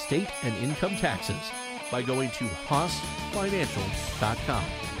Reduce Estate and Income Taxes, by going to HaasFinancial.com.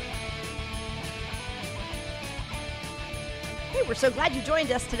 Hey, we're so glad you joined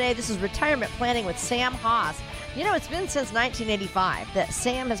us today. This is Retirement Planning with Sam Haas. You know, it's been since 1985 that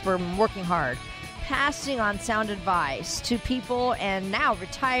Sam has been working hard, passing on sound advice to people and now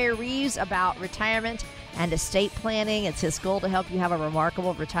retirees about retirement and estate planning. It's his goal to help you have a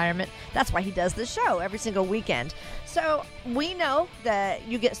remarkable retirement. That's why he does this show every single weekend. So we know that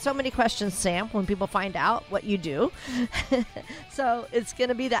you get so many questions, Sam, when people find out what you do. So it's going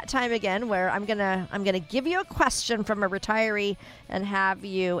to be that time again where I'm gonna give you a question from a retiree and have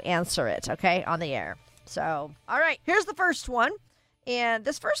you answer it, okay, on the air. So, all right, here's the first one. And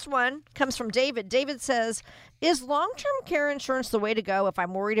this first one comes from David. David says, is long-term care insurance the way to go if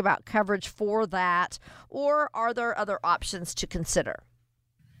I'm worried about coverage for that, or are there other options to consider?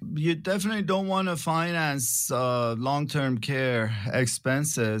 You definitely don't want to finance long-term care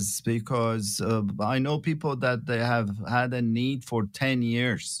expenses because I know people that they have had a need for 10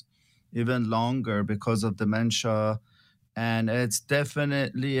 years, even longer because of dementia. And it's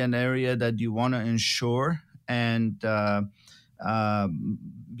definitely an area that you want to insure. And there are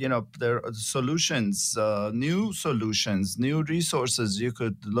solutions, new resources you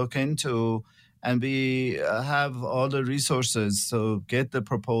could look into, and have all the resources to get the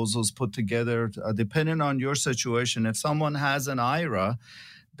proposals put together, depending on your situation. If someone has an IRA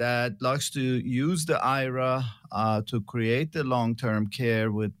that likes to use the IRA to create the long-term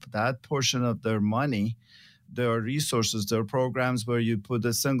care with that portion of their money, there are resources, there are programs where you put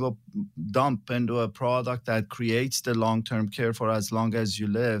a single dump into a product that creates the long-term care for as long as you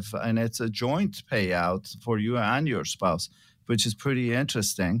live. And it's a joint payout for you and your spouse, which is pretty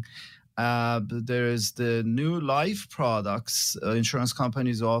interesting. There is the new life products insurance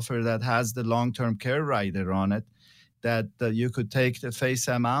companies offer that has the long-term care rider on it, that you could take the face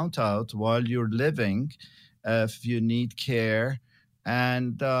amount out while you're living if you need care.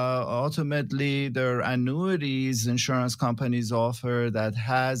 And ultimately, there are annuities insurance companies offer that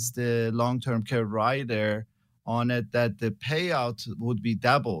has the long-term care rider on it, that the payout would be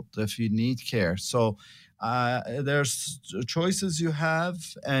doubled if you need care. So there's choices you have,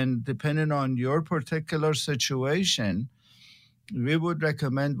 and depending on your particular situation, we would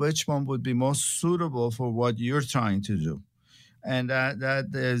recommend which one would be most suitable for what you're trying to do. And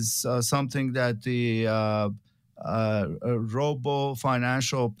that is something that the robo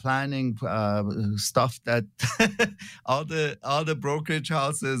financial planning stuff that all the brokerage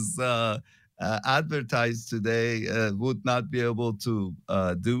houses advertise today would not be able to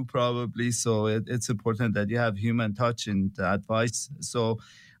do probably. So it's important that you have human touch in the advice. So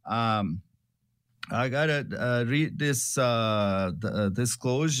I gotta read this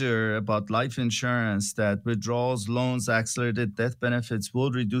disclosure about life insurance that withdrawals, loans, accelerated death benefits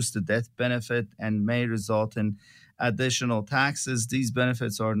will reduce the death benefit and may result in additional taxes. These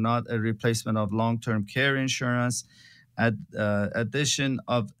benefits are not a replacement of long-term care insurance. Addition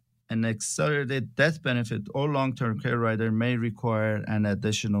of an accelerated death benefit or long-term care rider may require an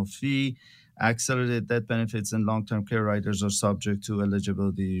additional fee. Accelerated death benefits and long-term care riders are subject to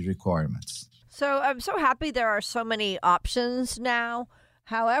eligibility requirements. So I'm so happy there are so many options now.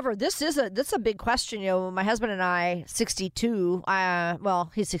 However, this is a big question. You know, my husband and I, 62, well,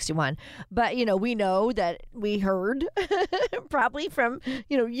 he's 61, but, you know, we know that we heard probably from,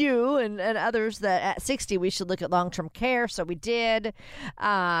 you and others that at 60 we should look at long-term care. So we did,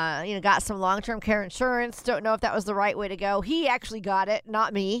 got some long-term care insurance. Don't know if that was the right way to go. He actually got it,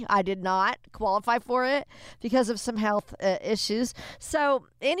 not me. I did not qualify for it because of some health issues. So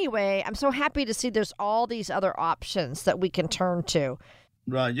anyway, I'm so happy to see there's all these other options that we can turn to.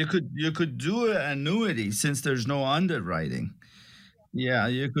 Right. You could do an annuity since there's no underwriting. Yeah,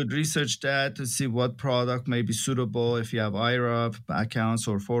 you could research that to see what product may be suitable. If you have IRA accounts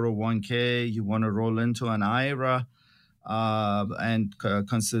or 401k, you want to roll into an IRA. and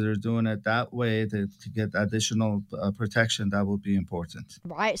consider doing it that way to get additional protection. That would be important.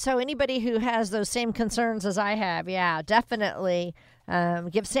 Right. So anybody who has those same concerns as I have, yeah, definitely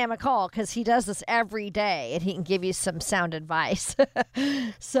give Sam a call, because he does this every day and he can give you some sound advice.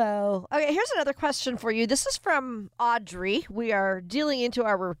 So, okay, here's another question for you. This is from Audrey. We are dealing into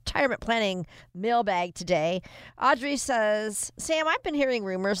our retirement planning mailbag today. Audrey says, Sam, I've been hearing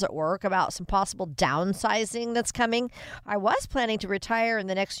rumors at work about some possible downsizing that's coming. I was planning to retire in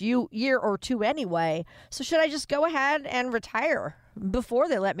the next year or two anyway. So should I just go ahead and retire before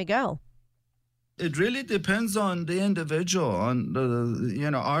they let me go? It really depends on the individual.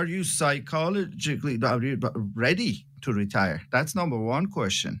 Are you psychologically ready to retire? That's number one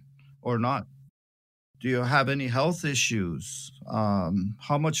question, or not. Do you have any health issues?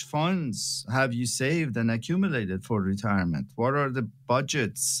 How much funds have you saved and accumulated for retirement? What are the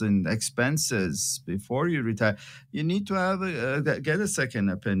budgets and expenses before you retire? You need to have get a second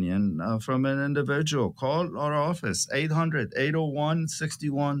opinion from an individual. Call our office,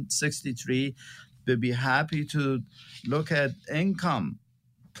 800-801-6163. We'd be happy to look at income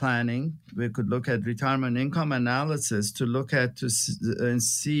planning. We could look at retirement income analysis to look at and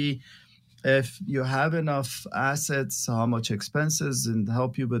see if you have enough assets, how much expenses, and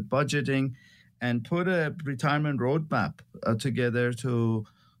help you with budgeting, and put a retirement roadmap together to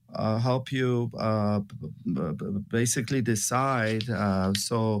help you basically decide.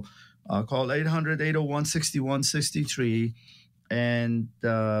 So call 800-801-6163, and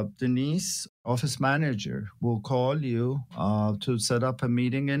Denise, office manager, will call you to set up a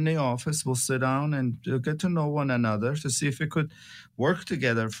meeting in the office. We'll sit down and get to know one another to see if we could work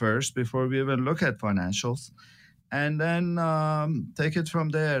together first before we even look at financials, and then take it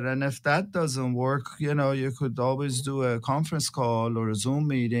from there. And if that doesn't work, you could always do a conference call or a Zoom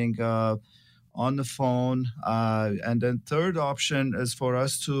meeting on the phone. And then third option is for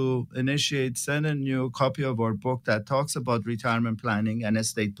us to send you a copy of our book that talks about retirement planning and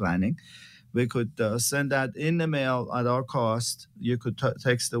estate planning. We could send that in the mail at our cost. You could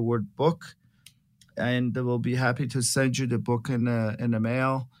text the word book, and we'll be happy to send you the book in the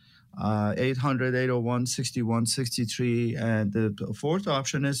mail. 800-801-6163. And the fourth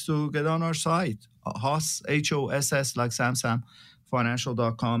option is to get on our site, HOSS, HOSS, like Sam,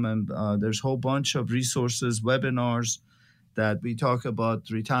 financial.com. And there's a whole bunch of resources, webinars that we talk about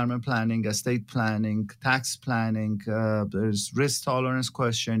retirement planning, estate planning, tax planning. There's risk tolerance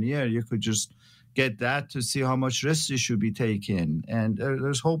questionnaire. You could just get that to see how much risk you should be taking. And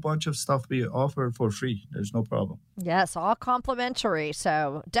there's a whole bunch of stuff we offer for free. There's no problem. Yes, all complimentary.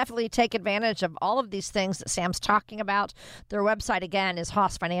 So definitely take advantage of all of these things that Sam's talking about. Their website, again, is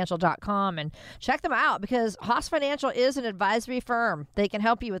hossfinancial.com, and check them out, because Hoss Financial is an advisory firm. They can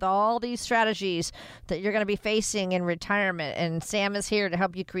help you with all these strategies that you're going to be facing in retirement. And Sam is here to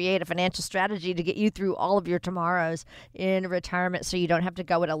help you create a financial strategy to get you through all of your tomorrows in retirement so you don't have to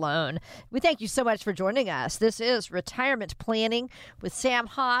go it alone. We thank you so much for joining us. This is Retirement Planning with Sam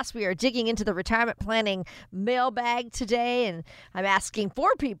Hoss. We are digging into the retirement planning mailbag today, and I'm asking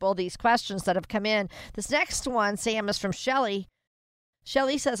for people these questions that have come in. This next one, Sam, is from Shelly.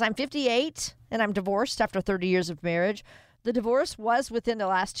 Shelly says, I'm 58 and I'm divorced after 30 years of marriage. The divorce was within the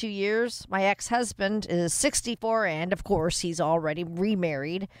last 2 years. My ex-husband is 64, and of course, he's already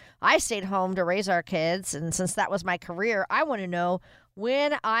remarried. I stayed home to raise our kids, and since that was my career, I want to know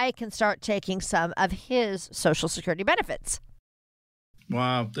when I can start taking some of his Social Security benefits.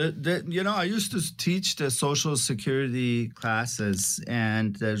 Wow. I used to teach the Social Security classes,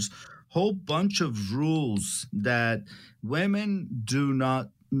 and there's a whole bunch of rules that women do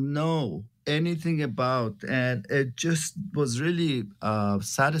not know anything about. And it just was really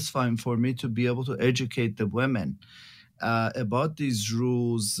satisfying for me to be able to educate the women about these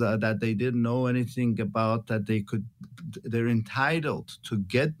rules that they didn't know anything about, that they're entitled to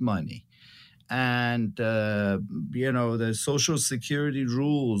get money. And, the Social Security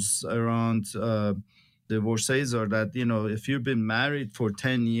rules around divorcees are that, if you've been married for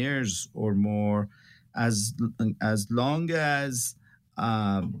 10 years or more, as long as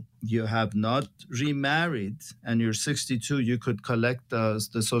you have not remarried and you're 62, you could collect the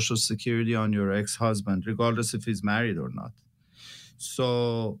Social Security on your ex-husband, regardless if he's married or not.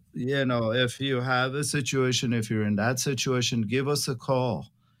 So, if you have a situation, if you're in that situation, give us a call,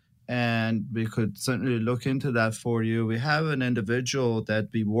 and we could certainly look into that for you. We have an individual that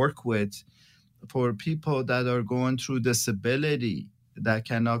we work with for people that are going through disability, that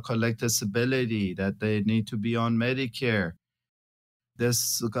cannot collect disability, that they need to be on Medicare.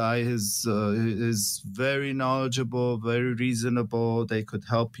 This guy is very knowledgeable, very reasonable. They could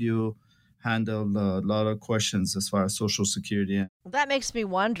help you handle a lot of questions as far as Social Security. That makes me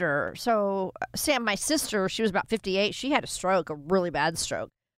wonder. So, Sam, my sister, she was about 58. She had a stroke, a really bad stroke.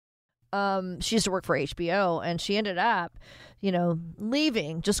 She used to work for HBO, and she ended up,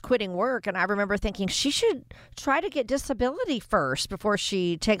 leaving, just quitting work. And I remember thinking she should try to get disability first before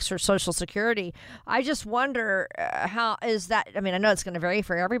she takes her Social Security. I just wonder how is that? I mean, I know it's going to vary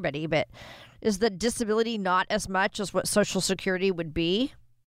for everybody, but is the disability not as much as what Social Security would be?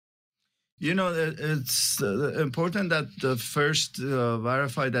 It's important that the first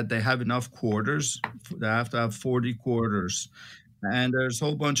verify that they have enough quarters. They have to have 40 quarters. And there's a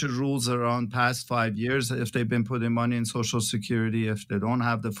whole bunch of rules around past 5 years if they've been putting money in Social Security, if they don't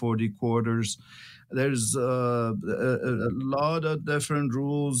have the 40 quarters. There's a lot of different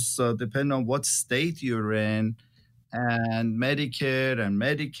rules depending on what state you're in, and Medicare and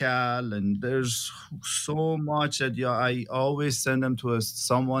Medi-Cal, and there's so much that I always send them to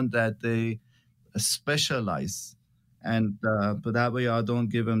someone that they specialize, and but that way I don't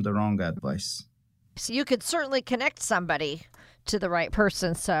give them the wrong advice. So you could certainly connect somebody to the right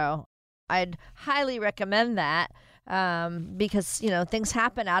person. So I'd highly recommend that because, things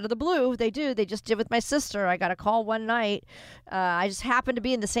happen out of the blue. They do. They just did with my sister. I got a call one night. I just happened to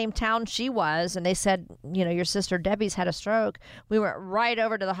be in the same town she was, and they said, your sister Debbie's had a stroke. We went right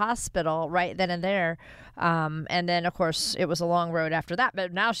over to the hospital right then and there. And then, of course, it was a long road after that.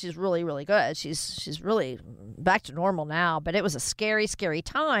 But now she's really, really good. She's really back to normal now. But it was a scary, scary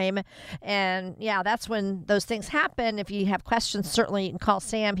time. And, yeah, that's when those things happen. If you have questions, certainly you can call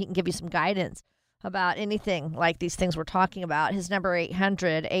Sam. He can give you some guidance about anything like these things we're talking about. His number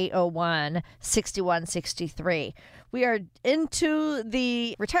 800-801-6163. We are into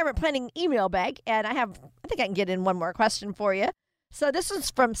the retirement planning email bag, and I think I can get in one more question for you. So this is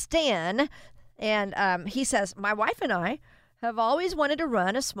from Stan, and he says, my wife and I have always wanted to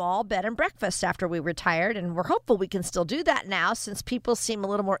run a small bed and breakfast after we retired, and we're hopeful we can still do that now since people seem a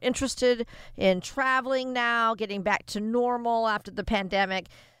little more interested in traveling now, getting back to normal after the pandemic.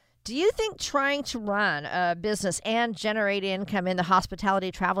 Do you think trying to run a business and generate income in the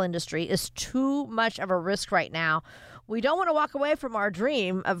hospitality travel industry is too much of a risk right now? We don't want to walk away from our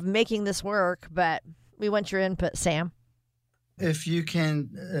dream of making this work, but we want your input, Sam. If you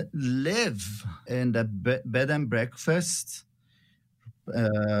can live in the bed and breakfast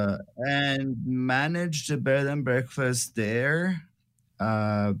and manage the bed and breakfast there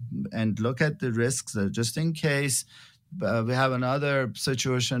and look at the risks just in case we have another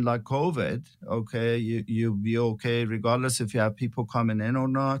situation like COVID, okay, you'll be okay regardless if you have people coming in or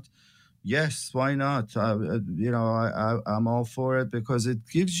not. Yes, why not? I'm all for it because it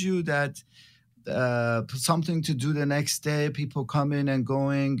gives you that something to do the next day, people coming and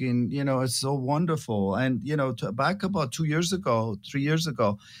going, and, it's so wonderful. And, back about 3 years ago,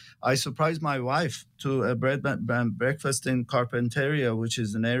 I surprised my wife to a bread and breakfast in Carpinteria, which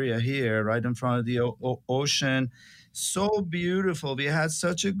is an area here right in front of the ocean. So beautiful. We had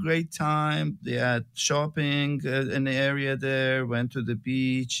such a great time. They had shopping in the area there, went to the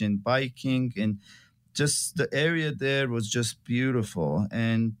beach and biking, and just the area there was just beautiful.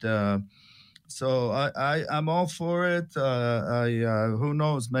 And so I'm all for it. Who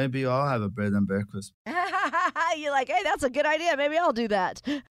knows? Maybe I'll have a bread and breakfast. You're like, hey, that's a good idea. Maybe I'll do that.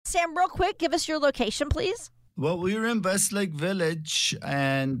 Sam, real quick, give us your location, please. Well, we're in Westlake Village,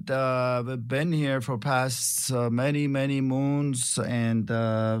 and we've been here for past many, many moons, and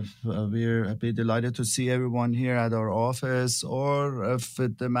we're delighted to see everyone here at our office, or if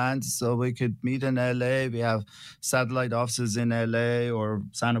it demands, so we could meet in LA. We have satellite offices in LA or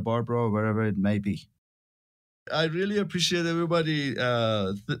Santa Barbara or wherever it may be. I really appreciate everybody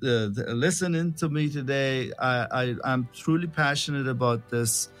listening to me today. I'm truly passionate about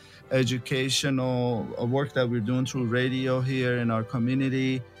this educational work that we're doing through radio here in our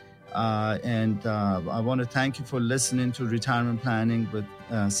community. And I want to thank you for listening to Retirement Planning with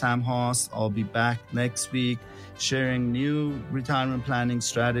Sam Haas. I'll be back next week sharing new retirement planning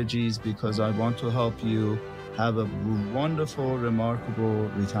strategies because I want to help you have a wonderful, remarkable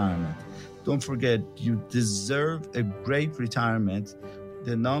retirement. Don't forget, you deserve a great retirement.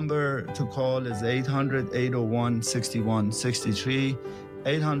 The number to call is 800-801-6163.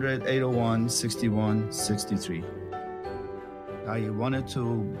 800-801-6163. I wanted to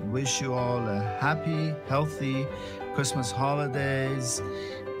wish you all a happy, healthy Christmas holidays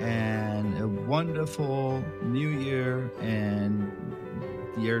and a wonderful new year and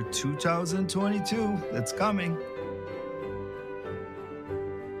year 2022 that's coming.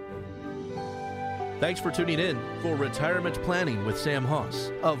 Thanks for tuning in for Retirement Planning with Sam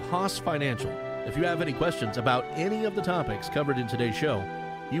Haas of Haas Financial. If you have any questions about any of the topics covered in today's show,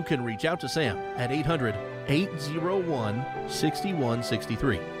 you can reach out to Sam at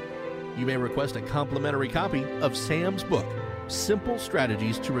 800-801-6163. You may request a complimentary copy of Sam's book, Simple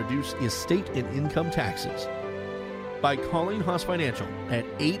Strategies to Reduce Estate and Income Taxes, by calling Haas Financial at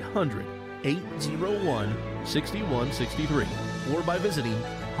 800-801-6163 or by visiting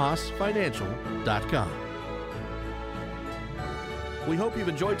haasfinancial.com. We hope you've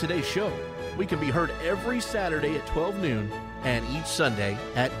enjoyed today's show. We can be heard every Saturday at 12 noon and each Sunday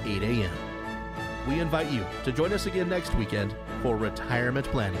at 8 a.m. We invite you to join us again next weekend for Retirement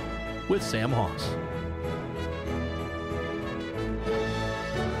Planning with Sam Haas.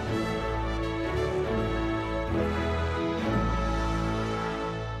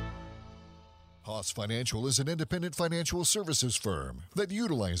 Haas Financial is an independent financial services firm that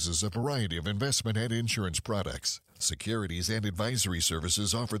utilizes a variety of investment and insurance products. Securities and advisory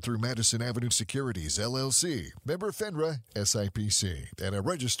services offered through Madison Avenue Securities, LLC, member FINRA, SIPC, and a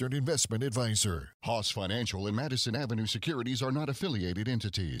registered investment advisor. Haas Financial and Madison Avenue Securities are not affiliated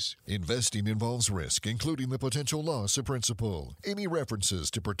entities. Investing involves risk, including the potential loss of principal. Any references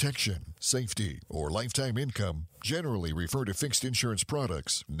to protection, safety, or lifetime income generally refer to fixed insurance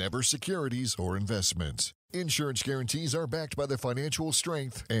products, never securities or investments. Insurance guarantees are backed by the financial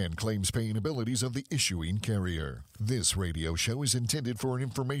strength and claims-paying abilities of the issuing carrier. This radio show is intended for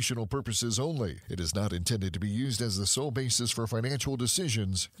informational purposes only. It is not intended to be used as the sole basis for financial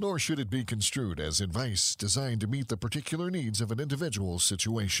decisions, nor should it be construed as advice designed to meet the particular needs of an individual's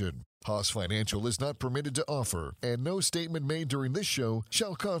situation. Haas Financial is not permitted to offer, and no statement made during this show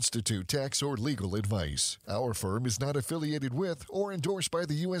shall constitute tax or legal advice. Our firm is not affiliated with or endorsed by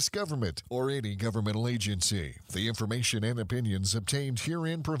the U.S. government or any governmental agency. The information and opinions obtained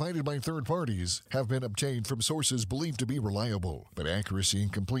herein provided by third parties have been obtained from sources believed to be reliable, but accuracy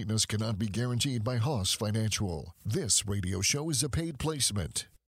and completeness cannot be guaranteed by Haas Financial. This radio show is a paid placement.